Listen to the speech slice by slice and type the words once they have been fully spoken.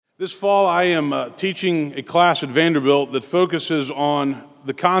This fall, I am teaching a class at Vanderbilt that focuses on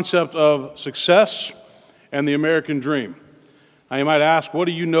the concept of success and the American dream. Now, you might ask, what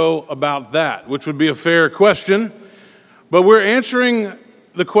do you know about that? Which would be a fair question. But we're answering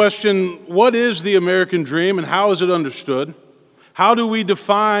the question, what is the American dream and how is it understood? How do we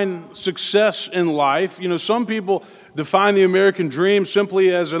define success in life? You know, some people define the American dream simply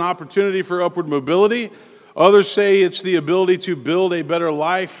as an opportunity for upward mobility. Others say it's the ability to build a better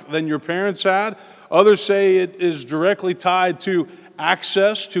life than your parents had. Others say it is directly tied to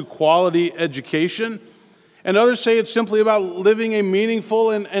access to quality education. And others say it's simply about living a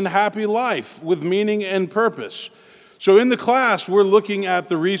meaningful and happy life with meaning and purpose. So in the class, we're looking at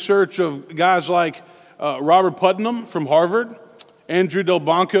the research of guys like Robert Putnam from Harvard, Andrew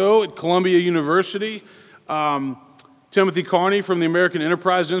Delbanco at Columbia University, Timothy Carney from the American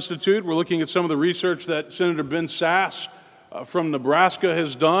Enterprise Institute. We're looking at some of the research that Senator Ben Sasse from Nebraska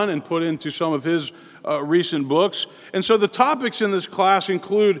has done and put into some of his recent books. And so the topics in this class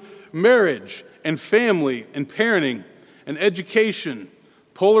include marriage and family and parenting and education,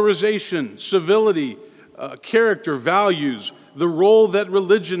 polarization, civility, character, values, the role that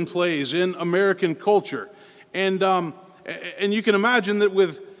religion plays in American culture. And you can imagine that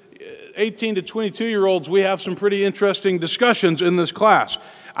with 18 to 22-year-olds, we have some pretty interesting discussions in this class.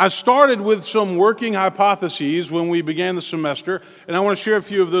 I started with some working hypotheses when we began the semester, and I want to share a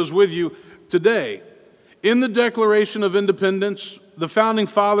few of those with you today. In the Declaration of Independence, the founding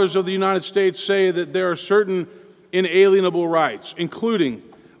fathers of the United States say that there are certain inalienable rights, including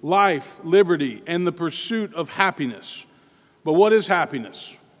life, liberty, and the pursuit of happiness. But what is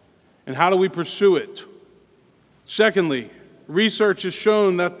happiness, and how do we pursue it? Secondly, research has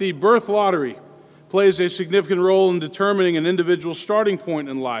shown that the birth lottery plays a significant role in determining an individual's starting point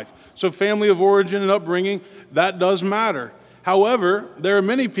in life. So family of origin and upbringing, that does matter. However, there are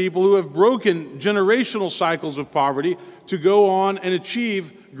many people who have broken generational cycles of poverty to go on and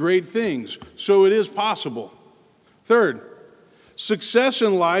achieve great things. So it is possible. Third, success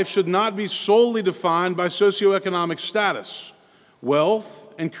in life should not be solely defined by socioeconomic status,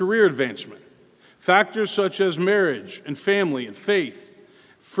 wealth, and career advancement. Factors such as marriage and family and faith,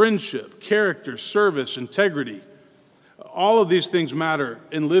 friendship, character, service, integrity, all of these things matter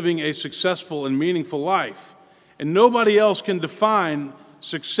in living a successful and meaningful life. And nobody else can define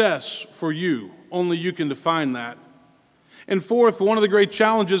success for you. Only you can define that. And fourth, one of the great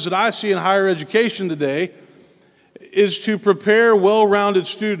challenges that I see in higher education today is to prepare well-rounded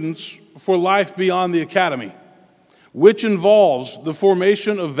students for life beyond the academy, which involves the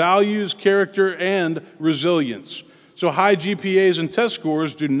formation of values, character, and resilience. So high GPAs and test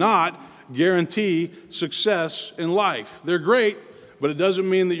scores do not guarantee success in life. They're great, but it doesn't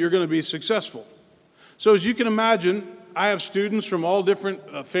mean that you're going to be successful. So as you can imagine, I have students from all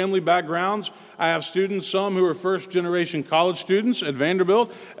different family backgrounds. I have students, some who are first-generation college students at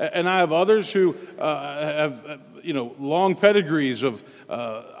Vanderbilt, and I have others who have long pedigrees of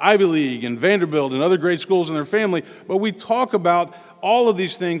Ivy League and Vanderbilt and other great schools in their family. But we talk about all of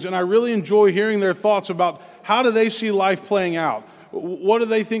these things, and I really enjoy hearing their thoughts about how do they see life playing out? What do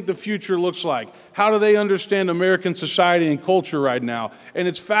they think the future looks like? How do they understand American society and culture right now? And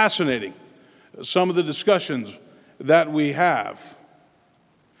it's fascinating, some of the discussions that we have.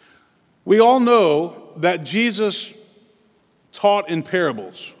 We all know that Jesus taught in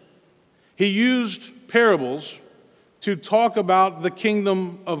parables. He used parables to talk about the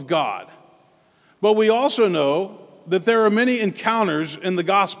kingdom of God. But we also know that there are many encounters in the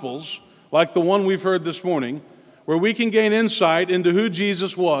Gospels, like the one we've heard this morning, where we can gain insight into who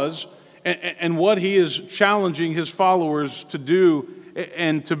Jesus was and what he is challenging his followers to do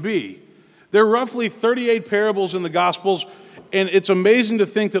and to be. There are roughly 38 parables in the Gospels, and it's amazing to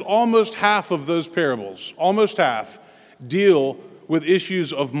think that almost half of those parables, almost half, deal with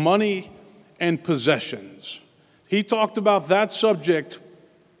issues of money and possessions. He talked about that subject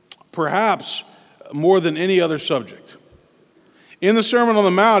perhaps more than any other subject. In the Sermon on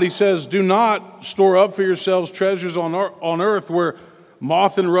the Mount, he says, "Do not store up for yourselves treasures on earth where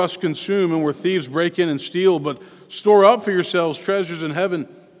moth and rust consume and where thieves break in and steal, but store up for yourselves treasures in heaven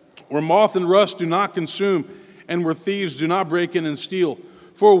where moth and rust do not consume and where thieves do not break in and steal.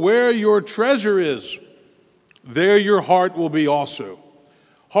 For where your treasure is, there your heart will be also."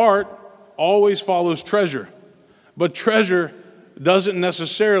 Heart always follows treasure, but treasure doesn't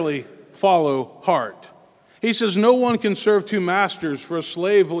necessarily follow heart. He says, "No one can serve two masters, for a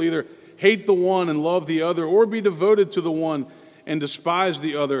slave will either hate the one and love the other, or be devoted to the one and despise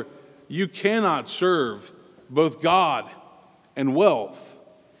the other. You cannot serve both God and wealth."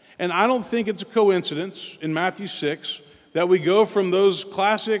 And I don't think it's a coincidence in Matthew 6 that we go from those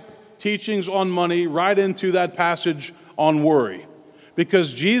classic teachings on money right into that passage on worry.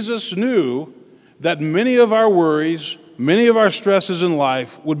 Because Jesus knew that many of our worries, many of our stresses in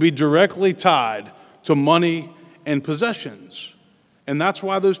life would be directly tied to money and possessions. And that's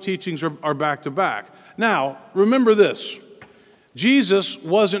why those teachings are back to back. Now, remember this. Jesus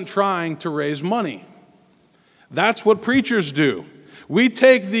wasn't trying to raise money. That's what preachers do. We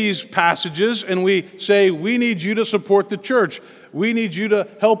take these passages and we say, we need you to support the church. We need you to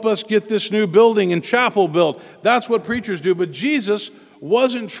help us get this new building and chapel built. That's what preachers do. But Jesus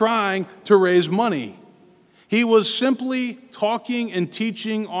wasn't trying to raise money. He was simply talking and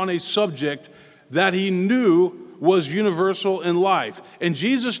teaching on a subject that he knew was universal in life. And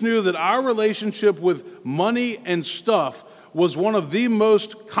Jesus knew that our relationship with money and stuff was one of the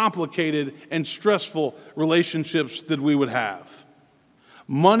most complicated and stressful relationships that we would have.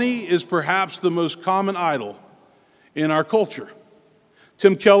 Money is perhaps the most common idol in our culture.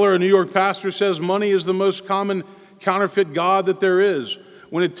 Tim Keller, a New York pastor, says money is the most common counterfeit God that there is.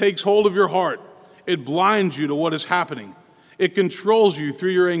 When it takes hold of your heart, it blinds you to what is happening. It controls you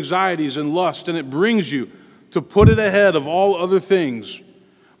through your anxieties and lust, and it brings you to put it ahead of all other things.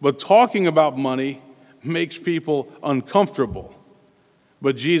 But talking about money makes people uncomfortable.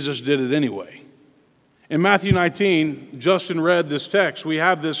 But Jesus did it anyway. In Matthew 19, Justin read this text. We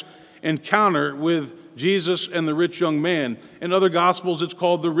have this encounter with Jesus and the rich young man. In other gospels, it's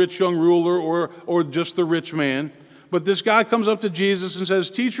called the rich young ruler or just the rich man. But this guy comes up to Jesus and says,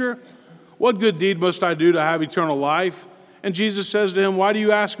 "Teacher, what good deed must I do to have eternal life?" And Jesus says to him, "Why do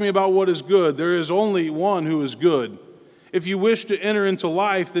you ask me about what is good? There is only one who is good. If you wish to enter into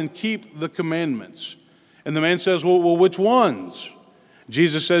life, then keep the commandments." And the man says, well, which ones?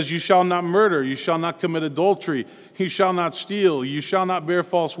 Jesus says, "You shall not murder, you shall not commit adultery, you shall not steal, you shall not bear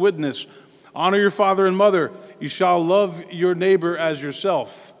false witness, honor your father and mother, you shall love your neighbor as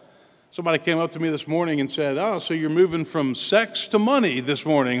yourself." Somebody came up to me this morning and said, "Oh, so you're moving from sex to money this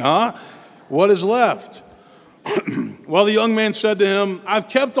morning, huh? What is left?" Well, the young man said to him, "I've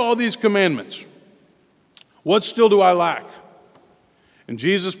kept all these commandments. What still do I lack?" And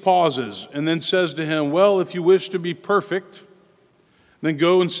Jesus pauses and then says to him, "Well, if you wish to be perfect, then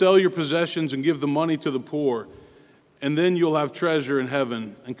go and sell your possessions and give the money to the poor, and then you'll have treasure in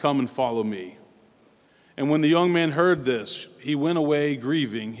heaven, and come and follow me." And when the young man heard this, he went away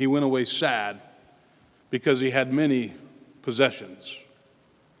grieving. He went away sad because he had many possessions.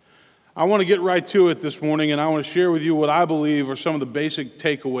 I want to get right to it this morning, and I want to share with you what I believe are some of the basic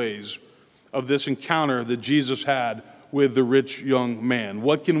takeaways of this encounter that Jesus had with the rich young man.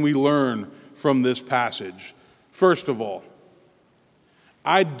 What can we learn from this passage? First of all,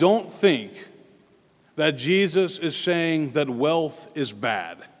 I don't think that Jesus is saying that wealth is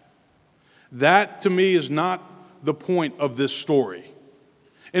bad. That, to me, is not the point of this story.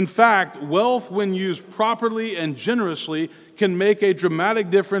 In fact, wealth, when used properly and generously, can make a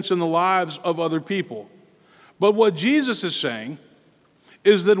dramatic difference in the lives of other people. But what Jesus is saying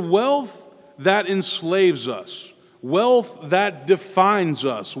is that wealth that enslaves us, wealth that defines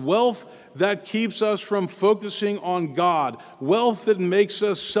us, wealth that keeps us from focusing on God, wealth that makes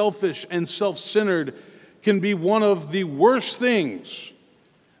us selfish and self-centered, can be one of the worst things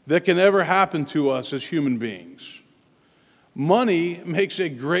that can ever happen to us as human beings. Money makes a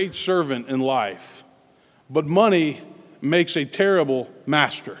great servant in life, but money makes a terrible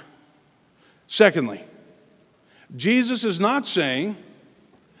master. Secondly, Jesus is not saying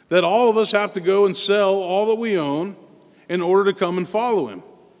that all of us have to go and sell all that we own in order to come and follow him.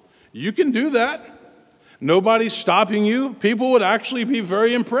 You can do that. Nobody's stopping you. People would actually be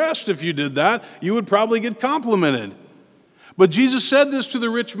very impressed if you did that. You would probably get complimented. But Jesus said this to the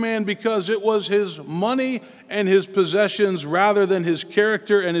rich man because it was his money and his possessions rather than his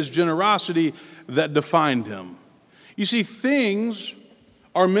character and his generosity that defined him. You see, things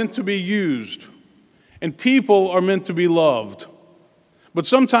are meant to be used, and people are meant to be loved. But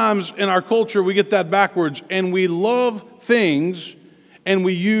sometimes in our culture, we get that backwards, and we love things and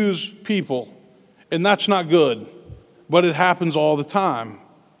we use people. And that's not good, but it happens all the time.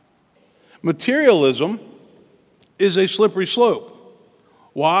 Materialism is a slippery slope.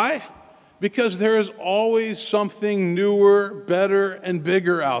 Why? Because there is always something newer, better, and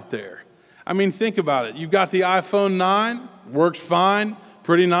bigger out there. I mean, think about it. You've got the iPhone 9, works fine,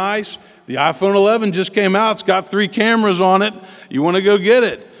 pretty nice. The iPhone 11 just came out. It's got 3 cameras on it. You want to go get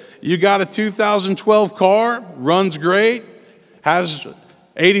it. You got a 2012 car, runs great, has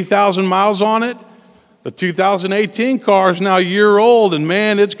 80,000 miles on it. The 2018 car is now a year old, and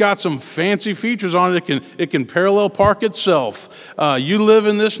man, it's got some fancy features on it. It can parallel park itself. You live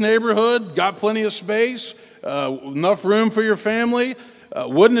in this neighborhood, got plenty of space, enough room for your family?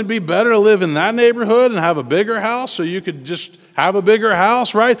 Wouldn't it be better to live in that neighborhood and have a bigger house so you could just have a bigger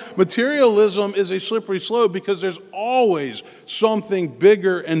house, right? Materialism is a slippery slope because there's always something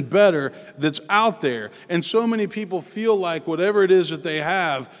bigger and better that's out there. And so many people feel like whatever it is that they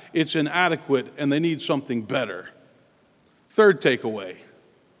have, it's inadequate and they need something better. Third takeaway.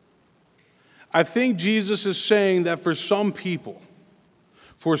 I think Jesus is saying that for some people,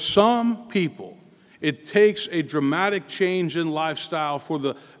 it takes a dramatic change in lifestyle for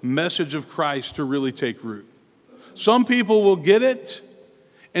the message of Christ to really take root. Some people will get it,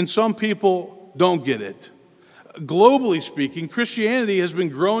 and some people don't get it. Globally speaking, Christianity has been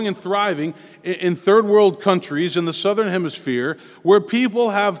growing and thriving in third world countries in the southern hemisphere where people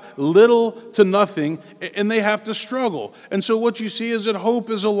have little to nothing and they have to struggle. And so what you see is that hope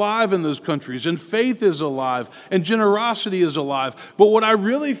is alive in those countries and faith is alive and generosity is alive. But what I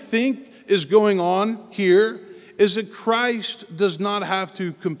really think is going on here is that Christ does not have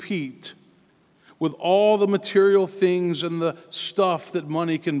to compete with all the material things and the stuff that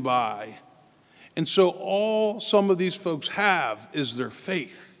money can buy. And so all some of these folks have is their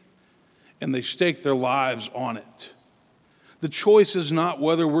faith, and they stake their lives on it. The choice is not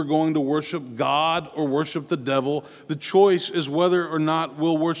whether we're going to worship God or worship the devil. The choice is whether or not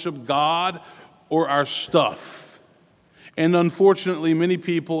we'll worship God or our stuff. And unfortunately, many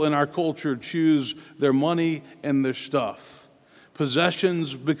people in our culture choose their money and their stuff.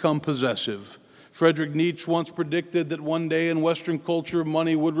 Possessions become possessive. Friedrich Nietzsche once predicted that one day in Western culture,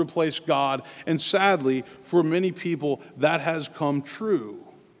 money would replace God. And sadly, for many people, that has come true.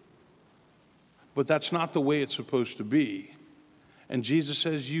 But that's not the way it's supposed to be. And Jesus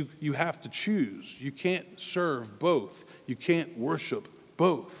says you have to choose. You can't serve both. You can't worship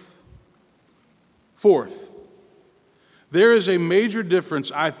both. Fourth, there is a major difference,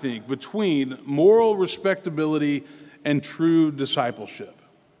 I think, between moral respectability and true discipleship.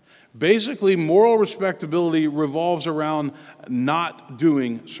 Basically, moral respectability revolves around not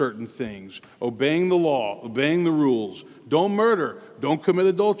doing certain things, obeying the law, obeying the rules. Don't murder, don't commit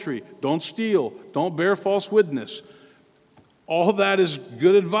adultery, don't steal, don't bear false witness. All that is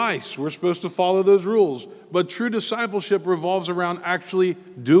good advice. We're supposed to follow those rules. But true discipleship revolves around actually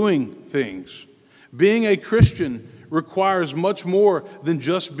doing things. Being a Christian requires much more than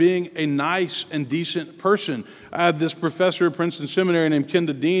just being a nice and decent person. I had this professor at Princeton Seminary named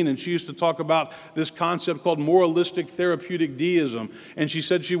Kenda Dean, and she used to talk about this concept called moralistic therapeutic deism. And she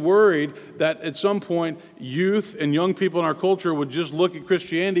said she worried that at some point, youth and young people in our culture would just look at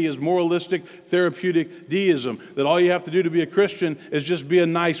Christianity as moralistic therapeutic deism, that all you have to do to be a Christian is just be a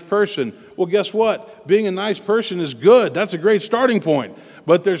nice person. Well, guess what? Being a nice person is good. That's a great starting point.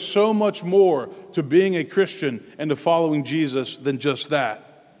 But there's so much more to being a Christian and to following Jesus than just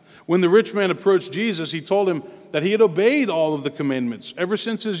that. When the rich man approached Jesus, he told him that he had obeyed all of the commandments ever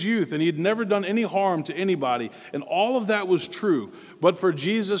since his youth, and he had never done any harm to anybody. And all of that was true. But for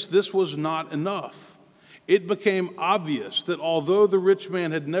Jesus, this was not enough. It became obvious that although the rich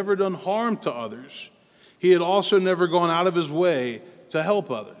man had never done harm to others, he had also never gone out of his way to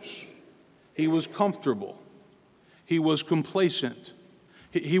help others. He was comfortable. He was complacent.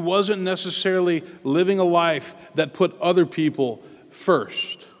 He wasn't necessarily living a life that put other people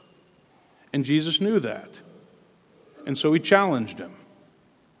first. And Jesus knew that. And so he challenged him.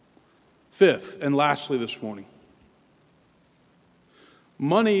 Fifth, and lastly this morning,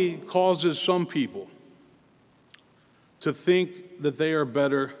 money causes some people to think that they are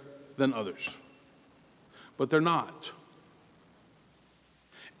better than others. But they're not.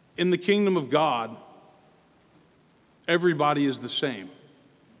 In the kingdom of God, everybody is the same.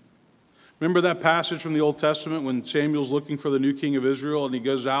 Remember that passage from the Old Testament when Samuel's looking for the new king of Israel and he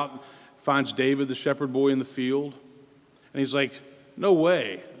goes out and finds David, the shepherd boy, in the field? And he's like, no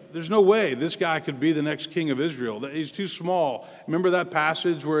way. There's no way this guy could be the next king of Israel. He's too small. Remember that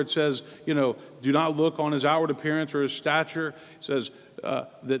passage where it says, do not look on his outward appearance or his stature? It says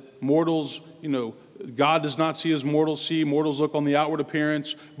that mortals, God does not see as mortals see. Mortals look on the outward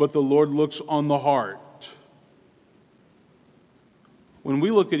appearance, but the Lord looks on the heart. When we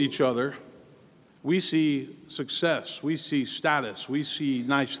look at each other, we see success, we see status, we see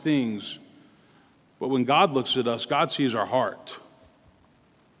nice things. But when God looks at us, God sees our heart.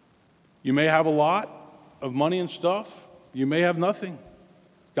 You may have a lot of money and stuff. You may have nothing.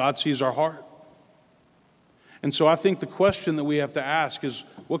 God sees our heart. And so I think the question that we have to ask is,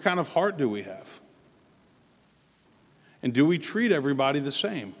 what kind of heart do we have? And do we treat everybody the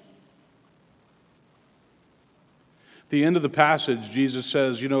same? At the end of the passage, Jesus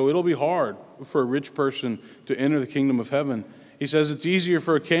says, it'll be hard for a rich person to enter the kingdom of heaven. He says it's easier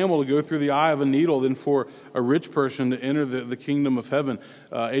for a camel to go through the eye of a needle than for a rich person to enter the kingdom of heaven.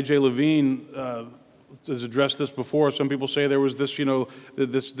 A.J. Levine has addressed this before. Some people say there was this,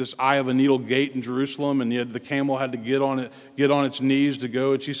 this eye of a needle gate in Jerusalem, and yet the camel had to get on its knees to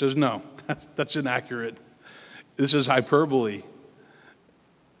go. And she says, no, that's inaccurate. This is hyperbole.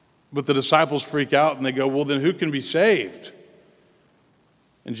 But the disciples freak out and they go, well, then who can be saved?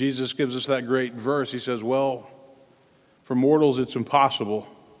 And Jesus gives us that great verse. He says, well, for mortals it's impossible,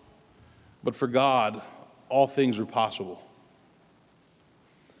 but for God all things are possible.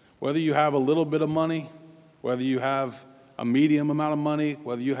 Whether you have a little bit of money, whether you have a medium amount of money,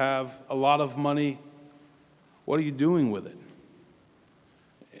 whether you have a lot of money, what are you doing with it?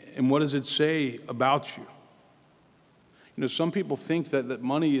 And what does it say about you? Some people think that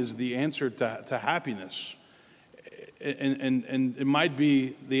money is the answer to happiness. And it might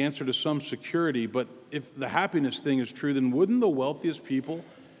be the answer to some security, but if the happiness thing is true, then wouldn't the wealthiest people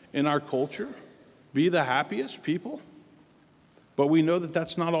in our culture be the happiest people? But we know that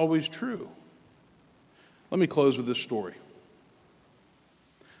that's not always true. Let me close with this story.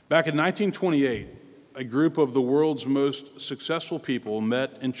 Back in 1928, a group of the world's most successful people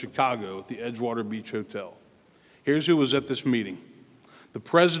met in Chicago at the Edgewater Beach Hotel. Here's who was at this meeting: the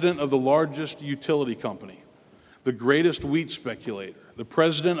president of the largest utility company, the greatest wheat speculator, the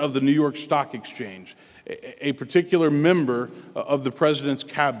president of the New York Stock Exchange, a particular member of the president's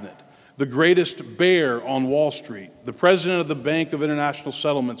cabinet, the greatest bear on Wall Street, the president of the Bank of International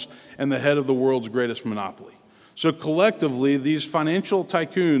Settlements, and the head of the world's greatest monopoly. So collectively, these financial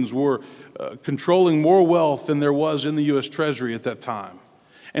tycoons were controlling more wealth than there was in the U.S. Treasury at that time.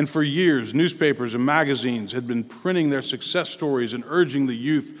 And for years, newspapers and magazines had been printing their success stories and urging the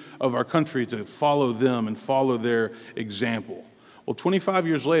youth of our country to follow them and follow their example. Well, 25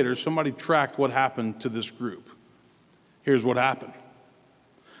 years later, somebody tracked what happened to this group. Here's what happened.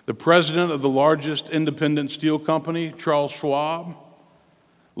 The president of the largest independent steel company, Charles Schwab,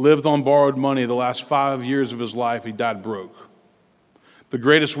 lived on borrowed money the last 5 years of his life. He died broke. The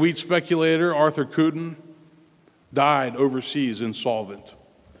greatest wheat speculator, Arthur Cutten, died overseas insolvent.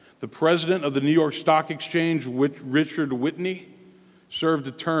 The president of the New York Stock Exchange, Richard Whitney, served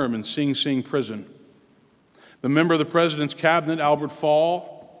a term in Sing Sing prison. The member of the president's cabinet, Albert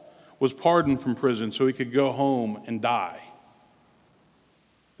Fall, was pardoned from prison so he could go home and die.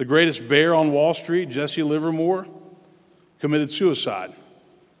 The greatest bear on Wall Street, Jesse Livermore, committed suicide.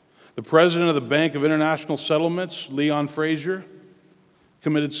 The president of the Bank of International Settlements, Leon Fraser,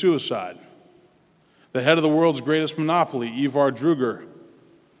 committed suicide. The head of the world's greatest monopoly, Ivar Druger,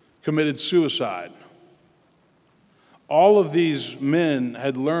 committed suicide. All of these men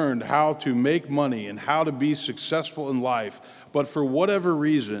had learned how to make money and how to be successful in life, but for whatever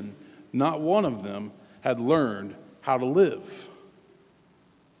reason, not one of them had learned how to live.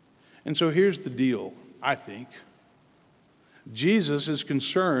 And so here's the deal, I think. Jesus is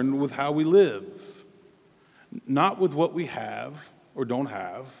concerned with how we live, not with what we have or don't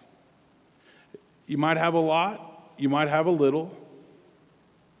have. You might have a lot, you might have a little.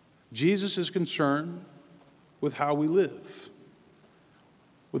 Jesus is concerned with how we live,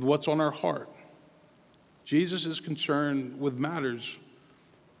 with what's on our heart. Jesus is concerned with matters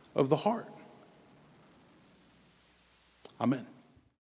of the heart. Amen.